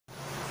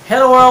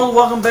Hello world,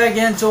 welcome back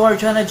again to our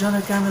channel, Johlo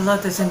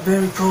Carmelotes, and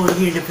very cold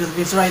here in the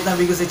Philippines right now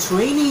because it's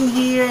raining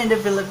here in the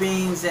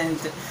Philippines and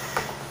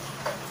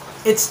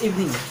it's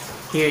evening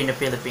here in the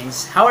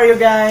Philippines. How are you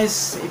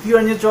guys? If you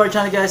are new to our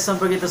channel guys, don't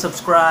forget to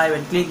subscribe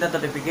and click that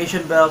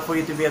notification bell for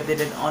you to be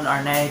updated on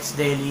our next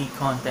daily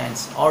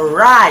contents.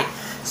 Alright,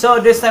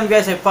 so this time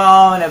guys I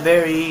found a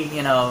very,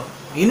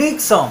 unique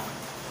song.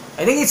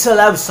 I think it's a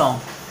love song.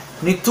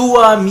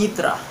 Nitoa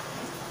Mitra.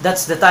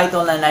 That's the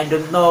title and I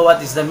don't know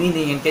what is the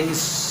meaning, and can you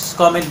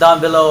comment down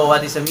below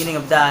what is the meaning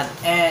of that.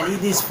 And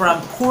it is from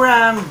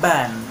KURANG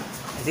band.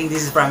 I think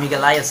this is from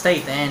Meghalaya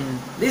state and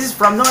this is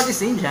from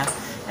Northeast India.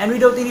 And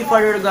without any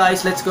further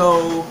guys, let's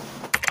go.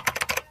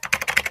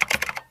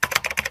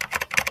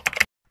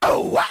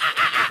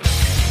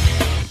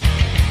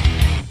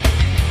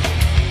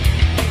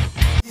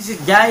 This is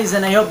it guys,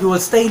 and I hope you will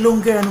stay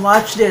longer and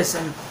watch this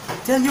and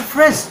tell your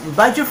friends,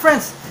 invite your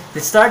friends.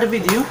 Let's start the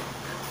video.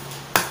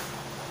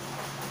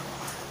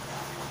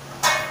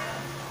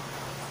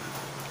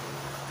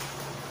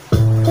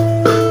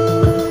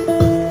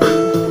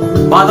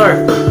 Mother.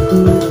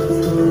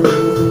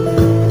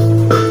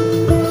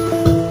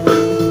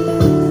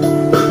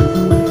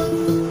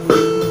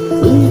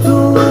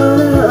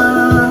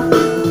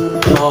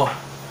 Oh.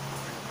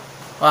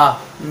 Wow,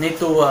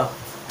 Nitoa.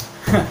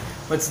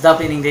 What's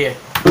happening there?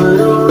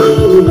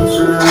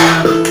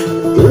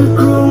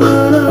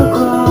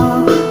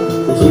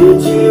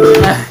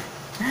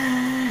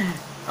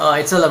 Oh,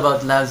 it's all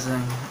about love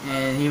song.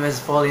 And he was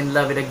falling in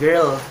love with a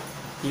girl.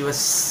 He was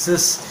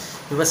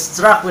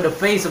struck with the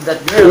face of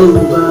that girl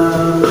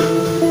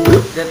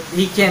that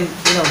he can't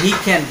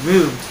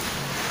move.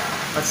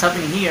 What's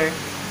happening here?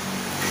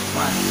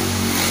 Come on.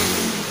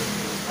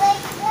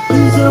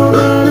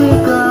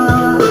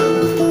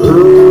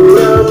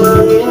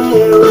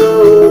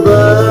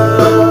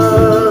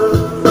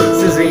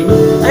 Excuse me.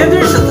 I hope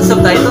there's a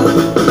subtitle.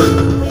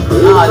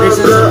 Ah, there's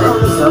a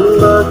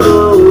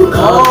subtitle.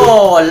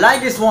 Oh, I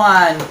like this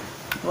one.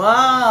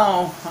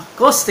 Wow,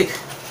 acoustic.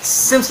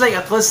 Seems like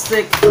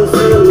acoustic.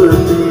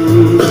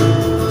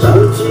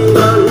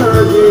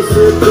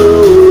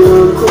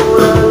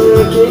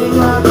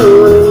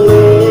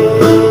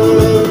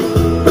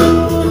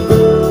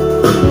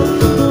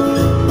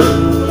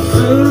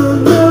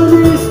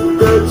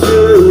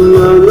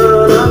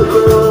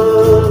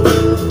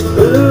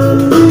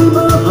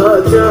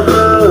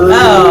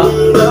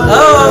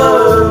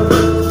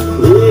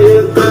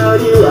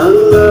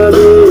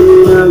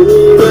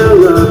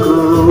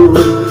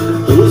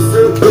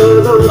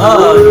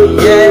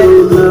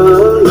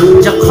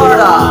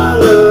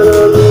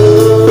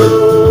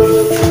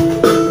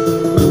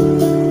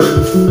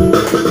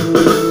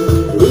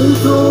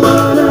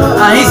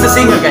 He's the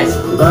singer, guys.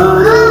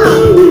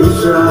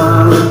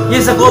 He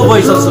has a cool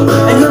voice also,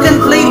 and he can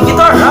play the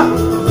guitar, huh?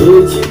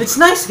 It's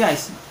nice,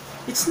 guys.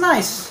 It's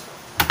nice.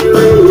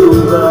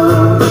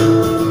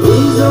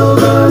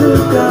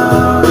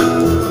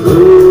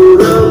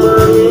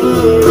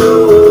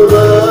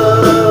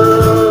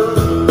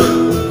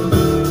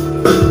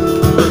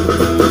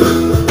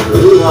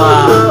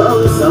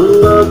 Wow.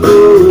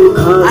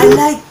 I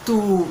like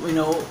to,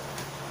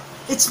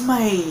 it's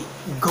my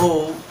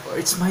goal.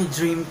 It's my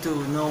dream to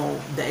know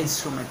the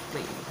instrument,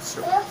 play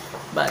instrument.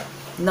 But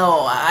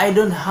no, I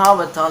don't have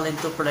a talent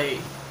to play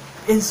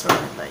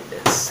instrument like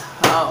this.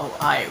 How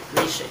I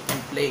wish I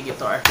can play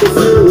guitar.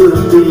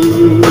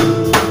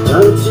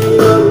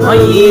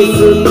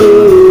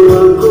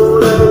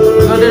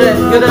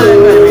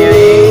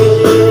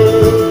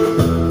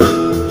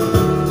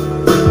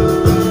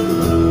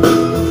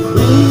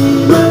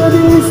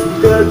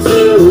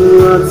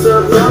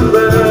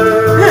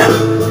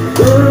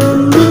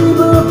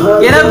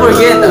 Cannot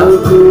forget though.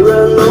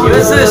 He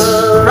was so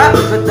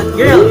strapped with that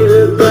girl.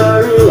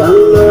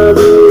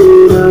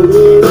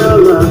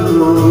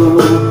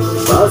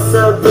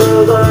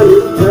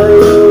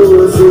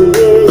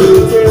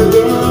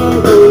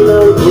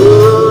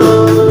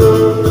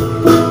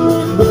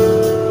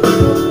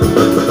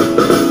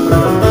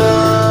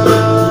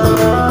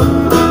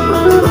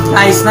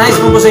 Nice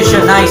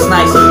composition, nice.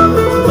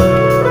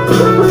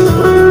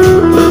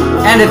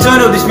 And the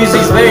tone of this music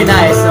is very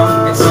nice.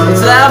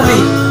 It's lovely.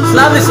 It's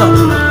lovely song.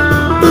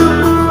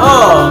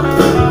 Oh,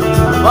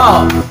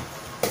 wow,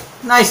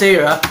 nice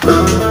era.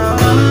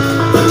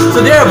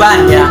 So they're a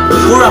band, yeah,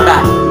 KURANG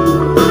band.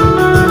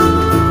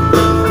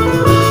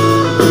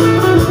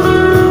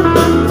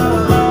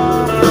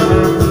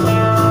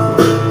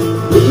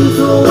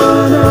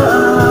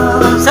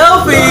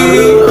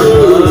 Selfie.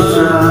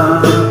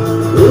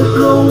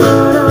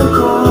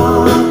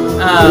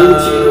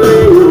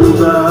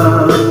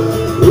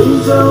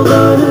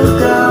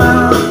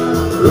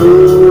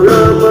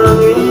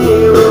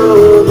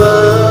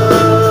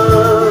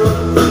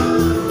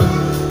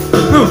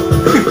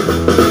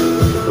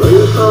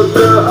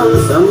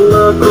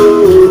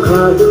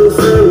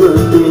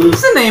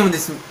 What's the name of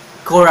this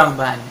KURANG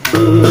band?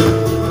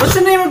 What's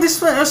the name of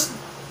this one? What's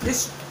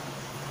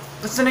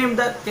the name of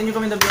that? Can you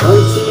comment down below?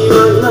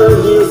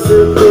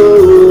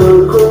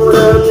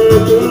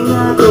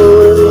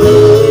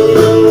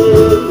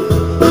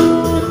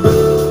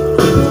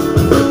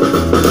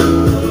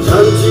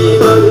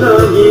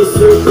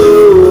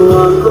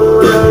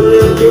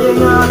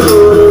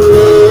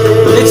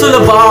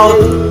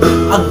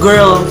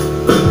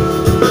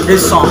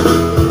 this song.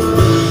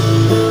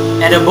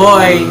 And the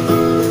boy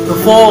who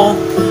fall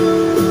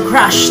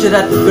crash to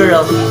that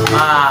girl.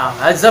 Wow,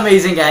 that's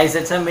amazing, guys.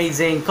 That's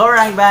amazing.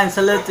 KURANG band,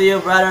 salute to you,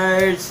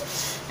 brothers,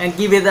 and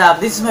give it up.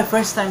 This is my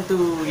first time to,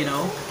 you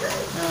know,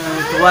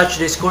 to watch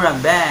this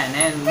KURANG band,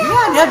 and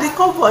yeah, they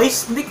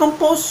compose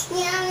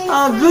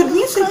good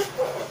music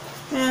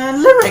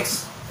and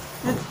lyrics.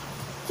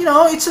 You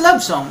know, it's a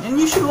love song, and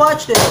you should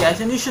watch this,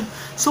 guys, and you should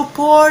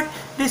support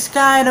this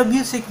kind of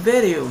music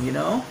video. You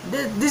know,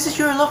 this is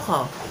your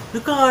local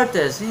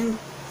artist, and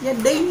yeah,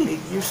 they need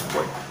your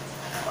support.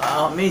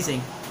 Wow,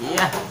 amazing.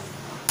 Yeah,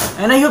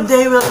 and I hope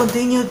they will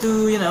continue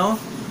to, you know,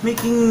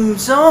 making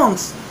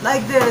songs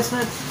like this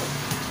that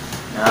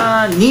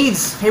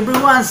needs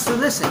everyone to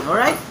listen. All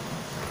right.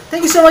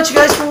 Thank you so much,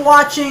 guys, for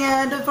watching,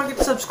 and don't forget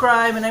to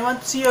subscribe, and I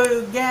want to see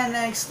you again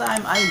next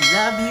time. I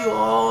love you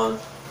all.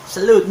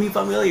 Salute, mi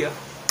familia.